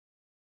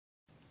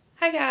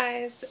Hi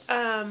guys.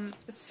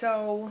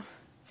 So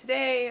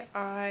today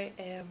I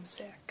am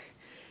sick.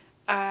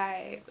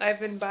 I've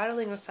been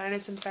battling a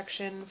sinus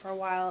infection for a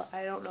while.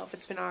 I don't know if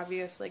it's been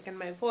obvious like in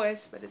my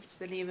voice, but it's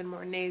been even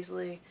more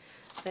nasally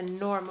than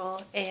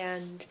normal,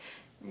 and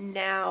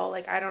now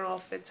like I don't know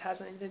if it has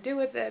anything to do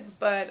with it,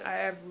 but I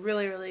have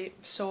really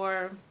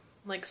sore,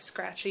 like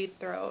scratchy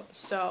throat.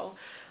 So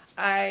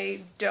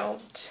I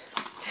don't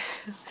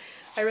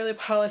I really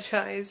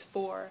apologize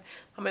for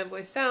how my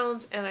voice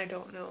sounds, and I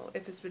don't know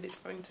if this video is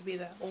going to be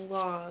that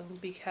long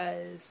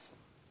because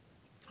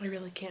I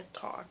really can't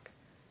talk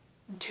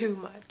too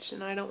much,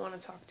 and I don't want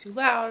to talk too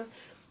loud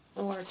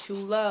or too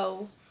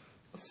low.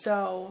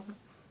 So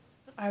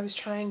I was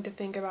trying to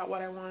think about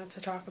what I wanted to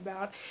talk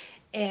about,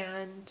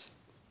 and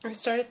I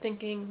started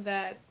thinking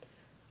that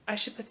I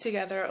should put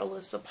together a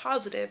list of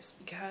positives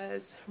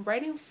because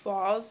writing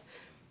flaws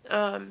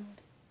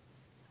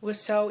was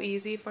so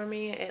easy for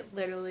me. It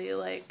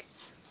literally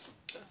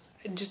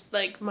just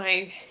like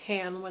my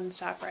hand wouldn't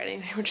stop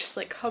writing. They were just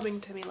like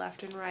coming to me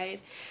left and right.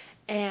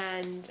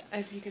 And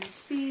as you can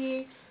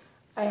see,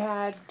 I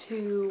had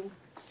 2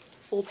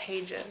 full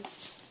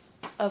pages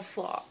of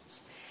flaws.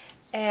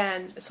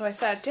 And so I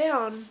sat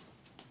down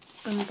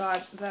and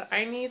thought that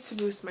I need to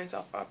boost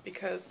myself up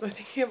because the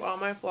thinking of all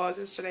my flaws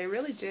yesterday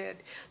really did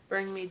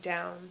bring me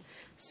down.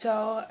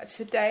 So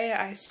today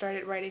I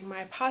started writing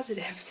my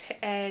positives,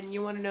 and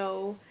you want to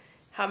know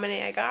how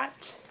many I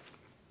got?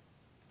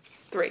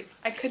 3.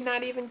 I could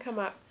not even come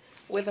up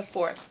with a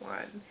 4th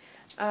one.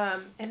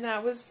 And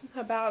that was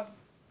about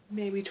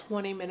maybe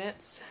 20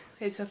 minutes.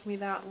 It took me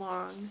that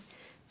long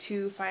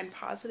to find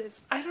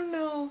positives. I don't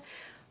know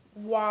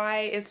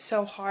why it's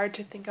so hard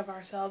to think of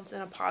ourselves in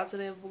a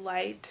positive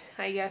light.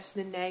 I guess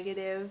the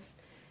negative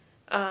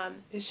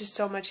is just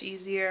so much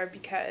easier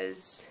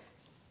because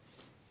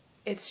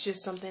it's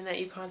just something that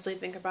you constantly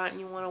think about and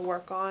you want to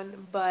work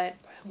on. But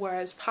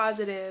whereas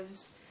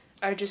positives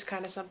are just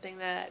kind of something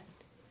that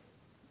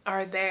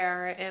are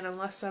there, and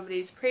unless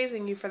somebody's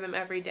praising you for them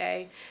every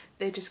day,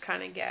 they just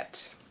kind of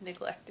get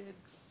neglected.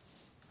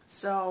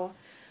 So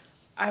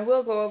I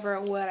will go over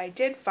what I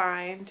did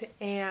find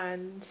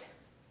and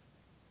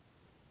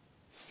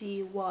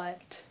see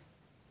what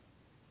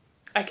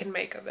I can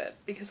make of it,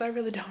 because I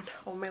really don't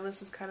know. My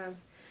list is kind of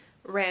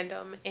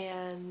random,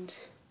 and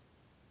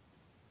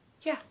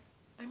yeah,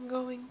 I'm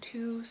going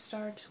to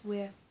start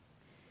with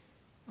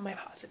my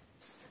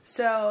positives.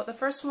 So the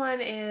first one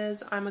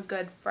is I'm a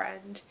good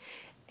friend.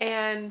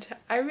 And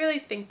I really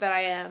think that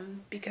I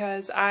am,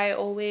 because I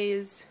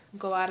always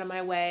go out of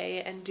my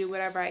way and do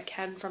whatever I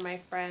can for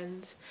my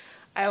friends.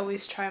 I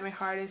always try my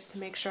hardest to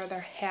make sure they're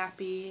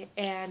happy,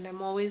 and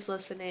I'm always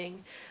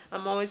listening.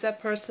 I'm always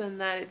that person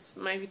that it's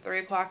maybe 3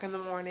 o'clock in the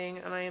morning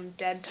and I am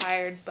dead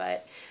tired,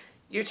 but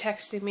you're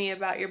texting me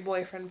about your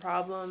boyfriend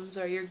problems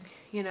or your,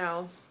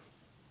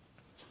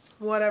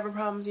 whatever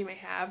problems you may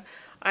have.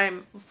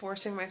 I'm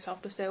forcing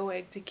myself to stay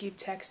awake to keep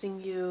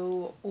texting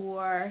you,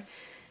 or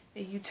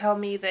you tell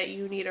me that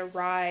you need a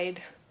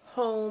ride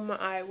home,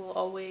 I will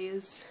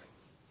always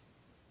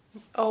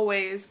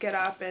get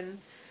up, and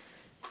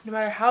no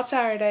matter how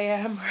tired I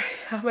am or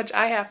how much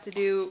I have to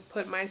do,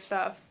 put my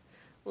stuff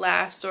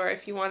last. Or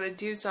if you want to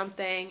do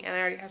something and I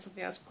already have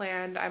something else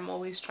planned, I'm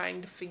always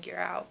trying to figure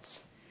out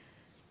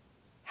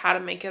how to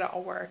make it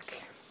all work.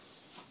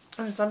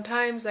 And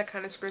sometimes that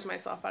kind of screws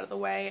myself out of the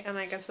way, and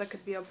I guess that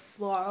could be a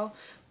flaw,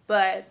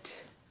 but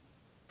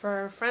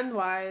for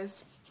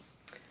friend-wise,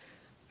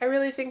 I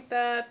really think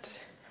that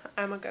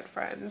I'm a good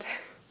friend.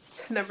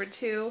 So number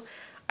 2,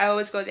 I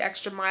always go the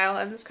extra mile,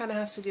 and this kind of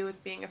has to do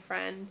with being a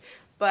friend,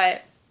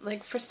 but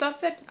like for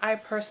stuff that I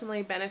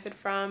personally benefit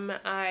from,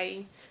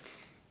 I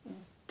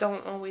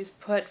don't always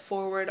put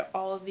forward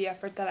all of the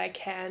effort that I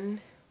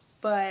can.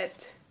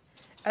 But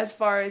as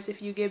far as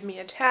if you give me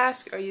a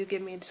task or you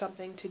give me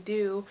something to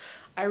do,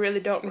 I really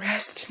don't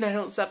rest, and I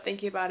don't stop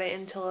thinking about it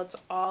until it's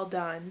all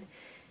done.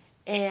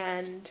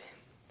 And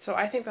so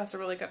I think that's a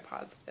really good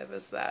positive,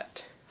 is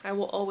that I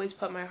will always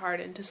put my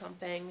heart into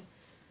something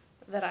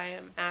that I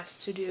am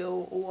asked to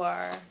do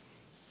or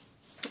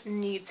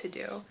need to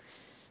do.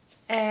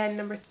 And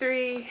number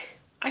 3,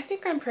 I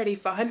think I'm pretty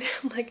fun.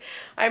 Like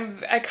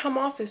I come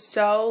off as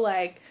so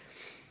like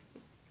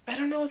I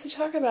don't know what to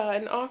talk about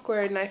and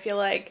awkward, and I feel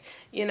like,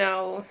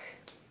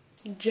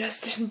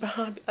 Justin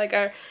Bobby,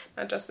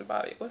 not Justin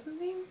Bobby, what's his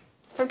name?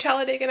 From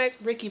Talladega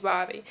Nights, Ricky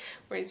Bobby,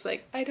 where he's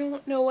like, I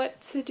don't know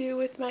what to do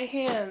with my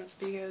hands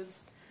because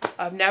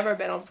I've never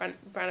been on front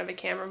of a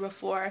camera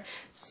before,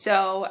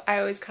 so I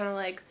always kind of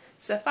like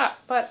step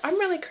up. But I'm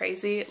really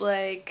crazy.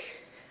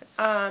 Like,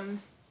 I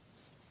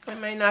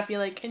might not be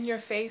like in your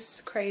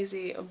face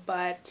crazy,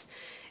 but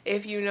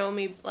if you know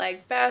me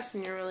like best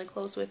and you're really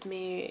close with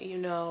me, you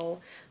know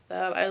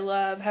that I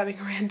love having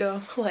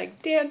random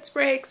like dance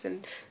breaks,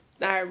 and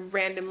I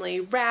randomly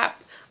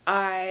rap.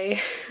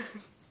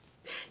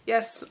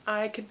 Yes,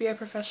 I could be a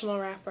professional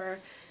rapper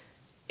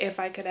if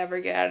I could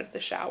ever get out of the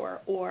shower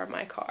or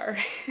my car.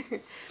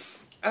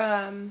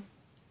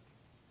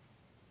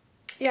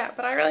 Yeah,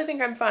 but I really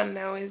think I'm fun, and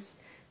I always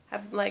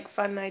have like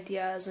fun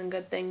ideas and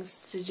good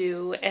things to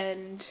do,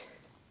 and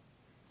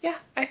yeah,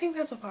 I think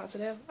that's a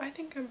positive. I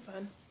think I'm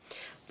fun.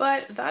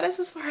 But that is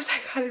as far as I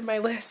got in my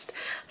list.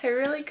 I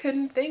really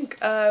couldn't think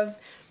of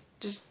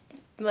just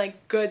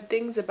like good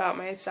things about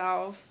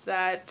myself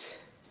that,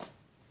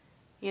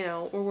 you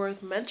know, were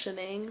worth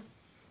mentioning.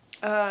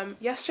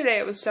 Yesterday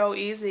it was so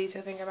easy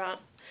to think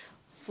about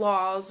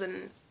flaws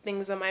and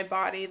things in my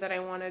body that I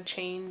want to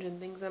change and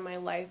things in my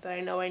life that I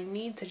know I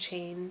need to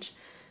change.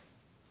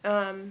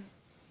 But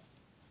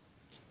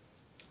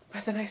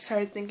then I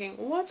started thinking,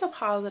 what's a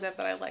positive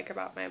that I like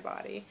about my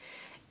body?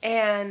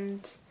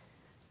 And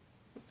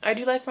I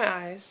do like my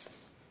eyes.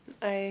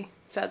 I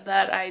said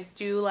that I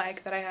do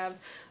like that I have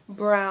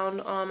brown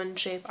almond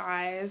shaped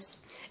eyes,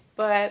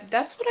 but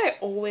that's what I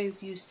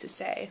always used to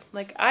say.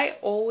 Like I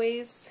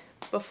always,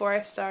 before I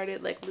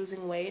started like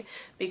losing weight,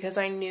 because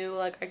I knew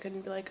like I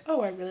couldn't be like,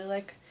 oh, I really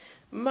like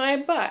my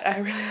butt, I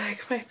really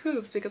like my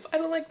boobs, because I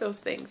don't like those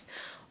things.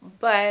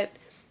 But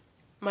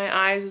my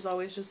eyes is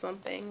always just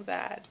something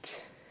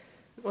that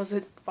was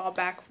a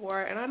fallback for,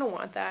 and I don't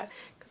want that.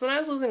 Because when I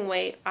was losing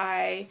weight,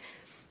 I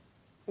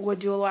would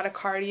do a lot of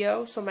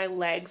cardio, so my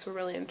legs were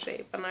really in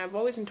shape, and I've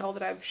always been told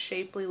that I have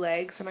shapely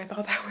legs, and I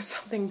thought that was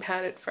something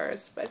bad at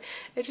first, but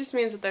it just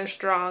means that they're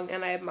strong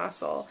and I have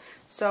muscle,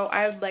 so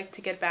I would like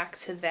to get back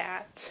to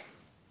that.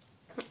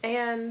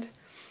 And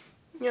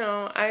you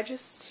know, I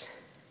just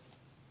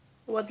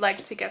would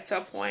like to get to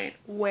a point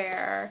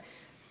where,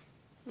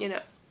 you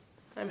know,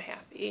 I'm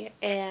happy,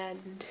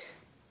 and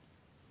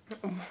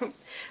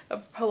a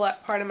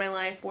part of my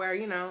life where,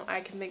 you know,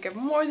 I can think of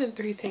more than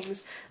 3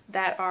 things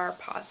that are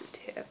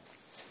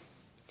positives.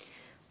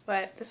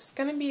 But this is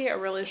gonna be a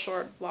really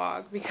short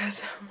vlog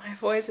because my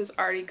voice is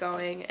already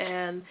going,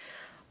 and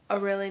I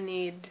really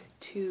need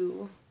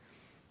to,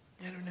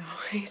 I don't know,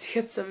 I need to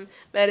get some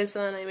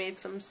medicine. I made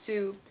some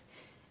soup,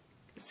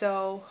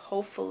 so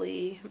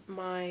hopefully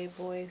my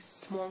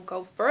voice won't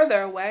go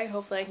further away.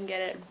 Hopefully I can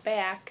get it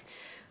back.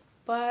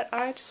 But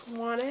I just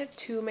wanted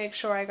to make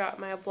sure I got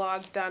my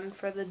vlog done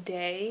for the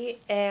day,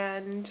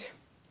 and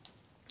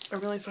I'm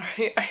really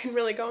sorry I didn't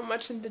really go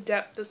much into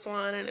depth this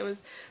one, and it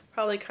was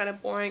probably kind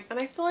of boring, and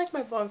I feel like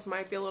my vlogs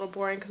might be a little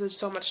boring because there's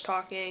so much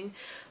talking,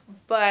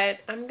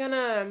 but I'm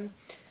gonna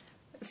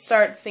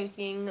start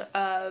thinking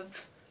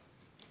of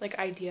like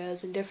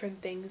ideas and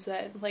different things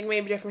that, like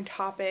maybe different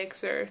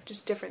topics or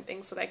just different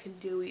things that I can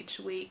do each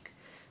week.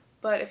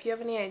 But if you have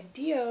any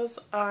ideas,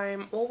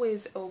 I'm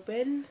always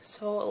open,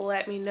 so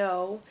let me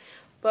know.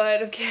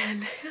 But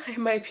again, I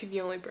might be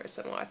the only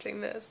person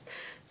watching this,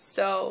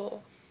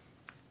 so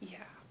yeah.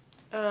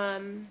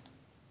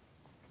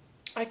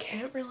 I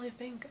can't really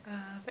think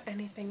of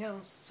anything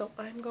else, so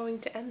I'm going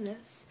to end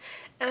this.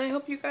 And I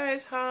hope you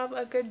guys have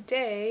a good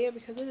day,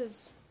 because it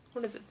is,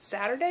 what is it,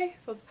 Saturday?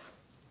 So it's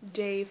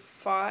day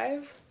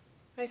 5.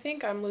 I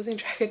think I'm losing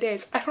track of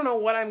days. I don't know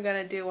what I'm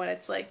gonna do when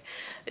it's like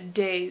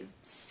day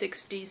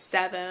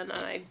 67 and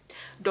I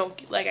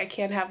don't, like, I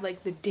can't have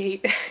like the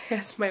date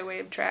as my way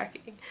of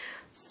tracking.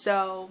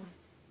 So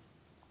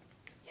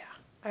yeah,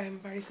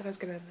 I've already said I was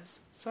gonna end this,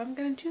 so I'm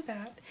gonna do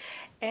that,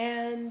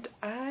 and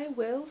I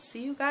will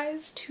see you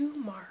guys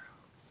tomorrow.